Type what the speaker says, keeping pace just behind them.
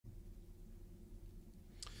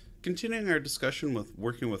Continuing our discussion with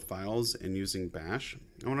working with files and using bash,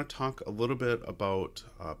 I want to talk a little bit about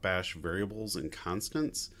bash variables and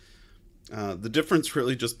constants. The difference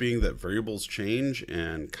really just being that variables change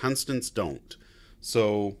and constants don't.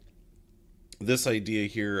 So this idea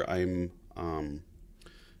here, I'm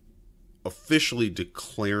officially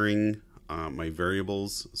declaring my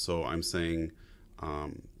variables. So I'm saying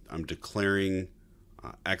I'm declaring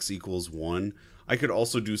x equals 1. I could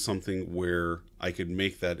also do something where I could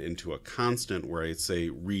make that into a constant where I say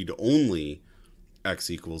read only x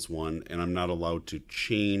equals 1, and I'm not allowed to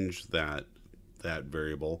change that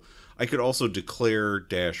variable. I could also declare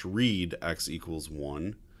dash read x equals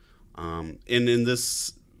 1. And in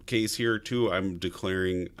this case here too, I'm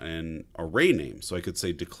declaring an array name. So I could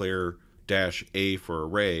say declare dash a for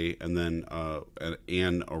array and then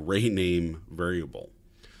an array name variable.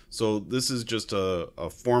 So this is just a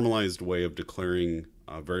formalized way of declaring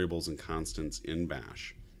variables and constants in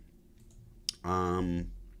bash.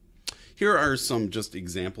 Here are some just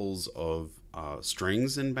examples of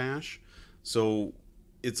strings in bash. So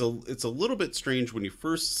it's a little bit strange when you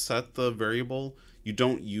first set the variable. You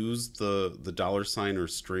don't use the $ or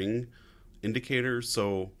string indicator.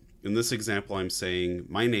 So in this example, I'm saying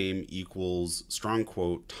my name equals strong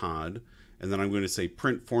quote Todd, and then I'm going to say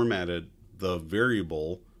print formatted the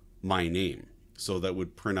variable my name. So that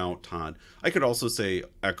would print out Todd. I could also say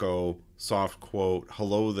echo soft quote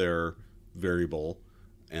hello there variable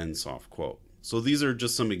and soft quote. So these are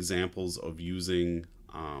just some examples of using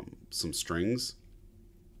some strings.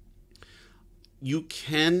 You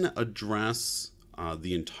can address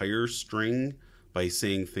the entire string by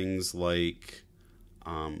saying things like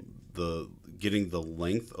getting the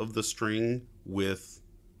length of the string with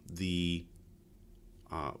the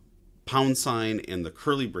pound sign and the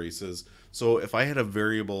curly braces. So if I had a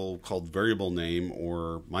variable called variable name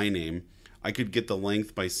or my name, I could get the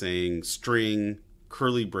length by saying string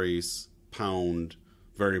curly brace pound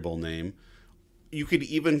variable name. You could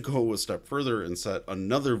even go a step further and set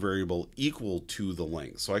another variable equal to the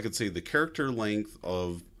length. So I could say the character length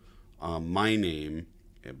of my name,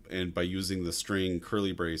 and by using the string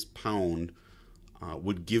curly brace pound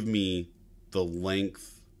would give me the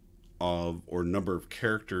length of or number of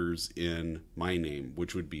characters in my name,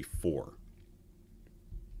 which would be 4.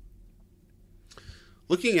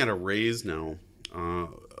 Looking at arrays now,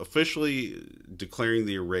 officially declaring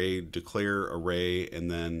the array, declare array, and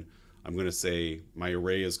then I'm going to say my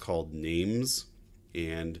array is called names,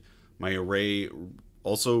 and my array,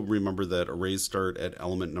 also remember that arrays start at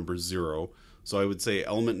element number 0. So I would say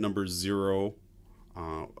element number 0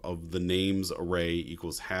 of the names array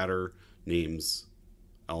equals Hatter, names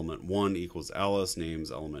element 1 equals Alice, names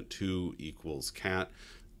element 2 equals Cat.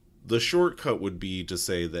 The shortcut would be to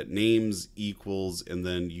say that names equals and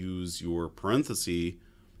then use your parenthesis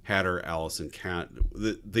Hatter, Alice, and Cat.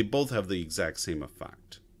 They both have the exact same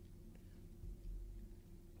effect.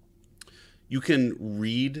 You can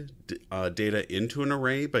read data into an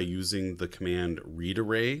array by using the command read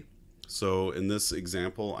array. So in this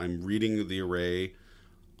example, I'm reading the array.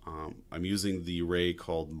 I'm using the array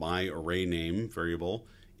called my array name variable,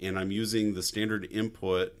 and I'm using the standard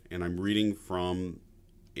input, and I'm reading from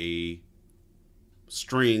a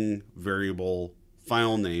string variable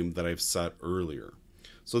file name that I've set earlier.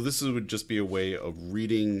 So this would just be a way of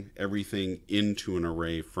reading everything into an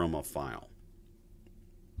array from a file.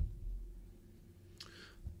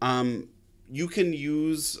 You can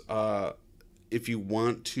use, if you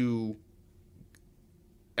want to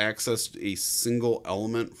access a single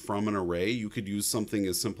element from an array, you could use something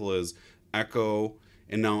as simple as echo,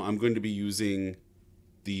 and now I'm going to be using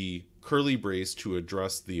the curly brace to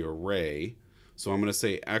address the array. So I'm going to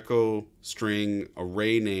say echo string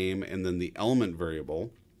array name and then the element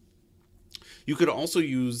variable. You could also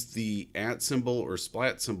use the @ symbol or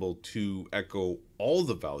splat symbol to echo all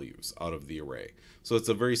the values out of the array. So it's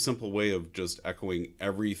a very simple way of just echoing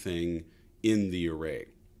everything in the array.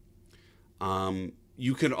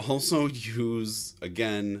 You could also use,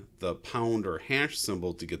 again, the pound or hash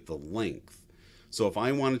symbol to get the length. So if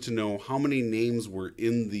I wanted to know how many names were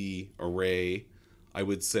in the array, I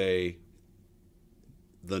would say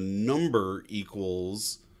the number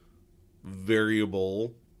equals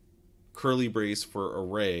variable curly brace for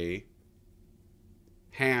array,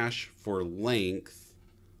 hash for length,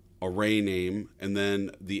 array name, and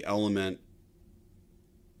then the element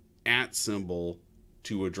 @ symbol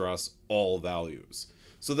to address all values.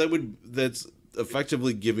 So that's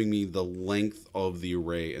effectively giving me the length of the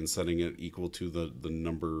array and setting it equal to the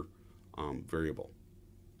number variable.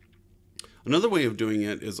 Another way of doing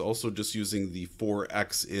it is also just using the for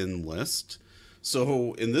x in list.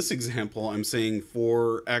 So in this example, I'm saying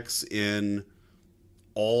for x in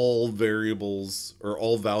all variables or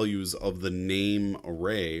all values of the names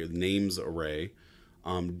array,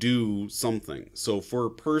 do something. So for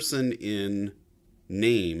a person in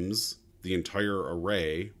names, the entire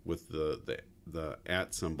array with the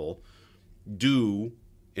at symbol, do,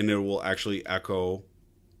 and it will actually echo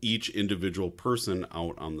each individual person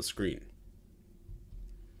out on the screen.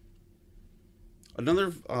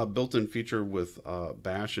 Another built-in feature with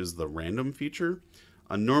Bash is the random feature.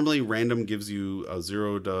 Normally, random gives you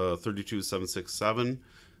 0 to 32767,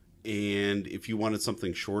 and if you wanted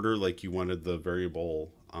something shorter, like you wanted the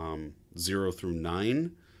variable 0 through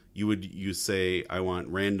 9, you say, I want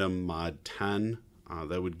random mod 10.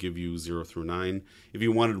 That would give you 0 through 9. If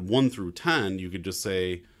you wanted 1 through 10, you could just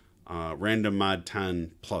say random mod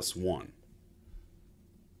 10 plus 1.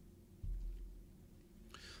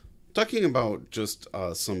 Talking about just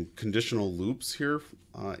some conditional loops here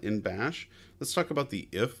in Bash, let's talk about the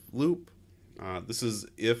if loop. This is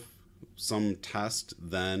if some test,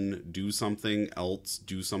 then do something else,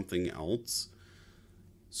 do something else.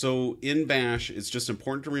 So in Bash, it's just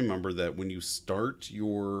important to remember that when you start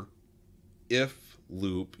your if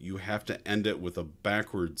loop, you have to end it with a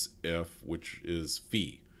backwards if, which is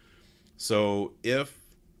phi. So if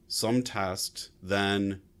some test,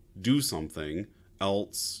 then do something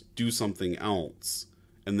else, do something else,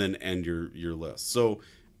 and then end your list. So,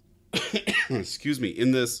 excuse me,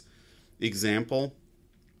 in this example,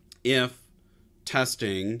 if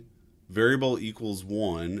testing variable equals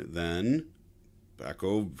 1, then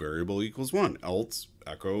echo variable equals 1, else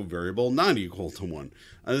echo variable not equal to 1.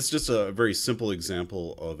 It's just a very simple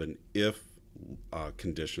example of an if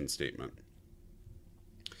condition statement.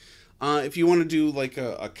 If you want to do like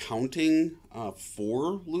a counting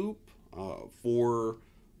for loop, for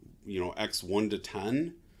x1 to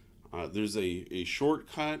 10, there's a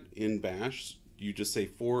shortcut in Bash. You just say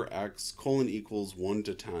for x equals 1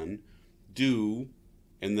 to 10, do,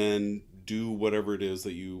 and then do whatever it is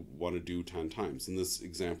that you want to do 10 times. In this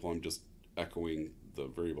example, I'm just echoing the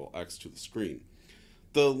variable x to the screen.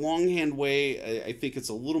 The longhand way, I think it's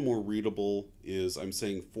a little more readable, is I'm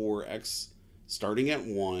saying for x starting at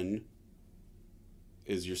 1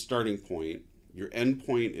 is your starting point. Your end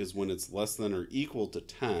point is when it's less than or equal to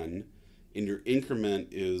 10, and your increment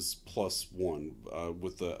is plus 1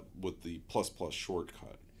 with the plus plus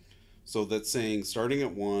shortcut. So that's saying starting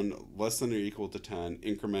at 1, less than or equal to 10,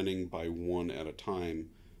 incrementing by 1 at a time,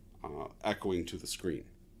 echoing to the screen.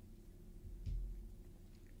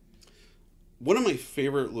 One of my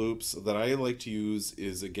favorite loops that I like to use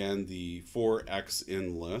is, again, the for x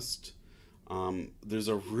in list. There's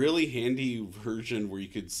a really handy version where you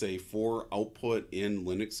could say for output in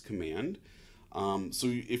Linux command. So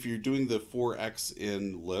if you're doing the for x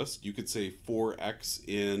in list, you could say for x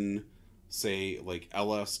in, say, like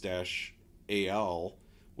ls-al,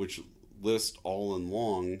 which list all and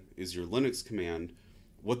long is your Linux command.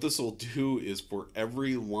 What this will do is for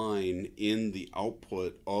every line in the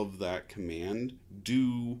output of that command,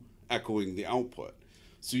 do echoing the output.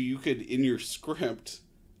 So you could, in your script,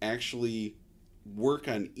 actually work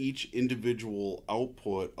on each individual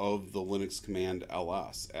output of the Linux command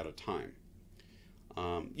ls at a time.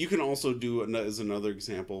 You can also do, as another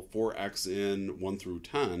example, for x in 1 through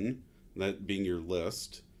 10, that being your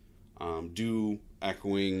list, do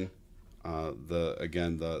echoing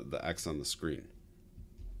the x on the screen.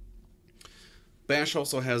 Bash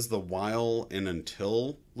also has the while and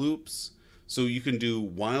until loops. So you can do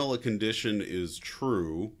while a condition is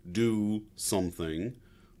true, do something.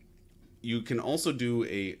 You can also do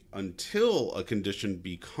a until a condition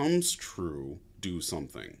becomes true, do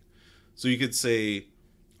something. So you could say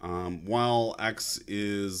while x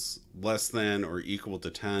is less than or equal to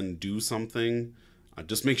 10, do something.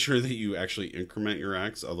 Just make sure that you actually increment your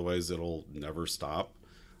x, otherwise it'll never stop.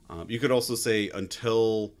 You could also say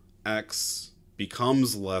until x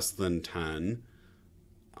becomes less than 10,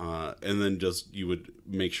 and then just you would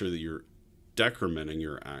make sure that you're decrementing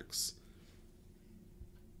your x.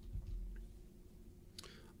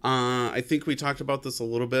 I think we talked about this a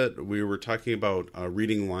little bit. We were talking about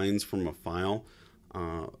reading lines from a file.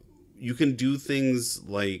 You can do things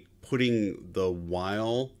like putting the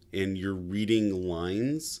while in your reading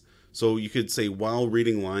lines. So you could say while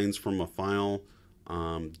reading lines from a file,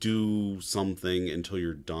 do something until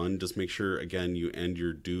you're done. Just make sure, again, you end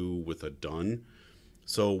your do with a done.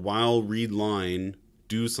 So while read line,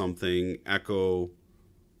 do something, echo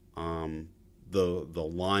the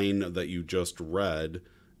line that you just read,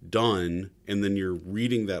 done, and then you're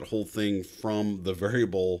reading that whole thing from the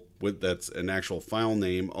variable that's an actual file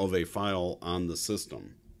name of a file on the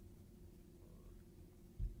system.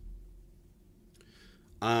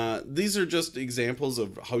 These are just examples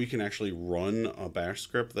of how you can actually run a bash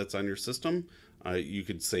script that's on your system. You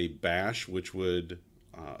could say bash, which would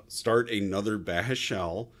start another bash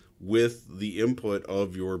shell with the input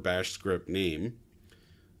of your bash script name.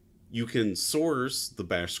 You can source the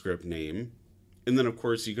bash script name, and then of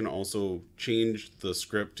course you can also change the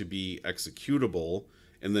script to be executable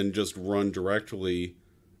and then just run directly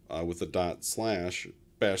with a dot slash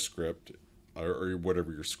bash script or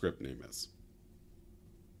whatever your script name is.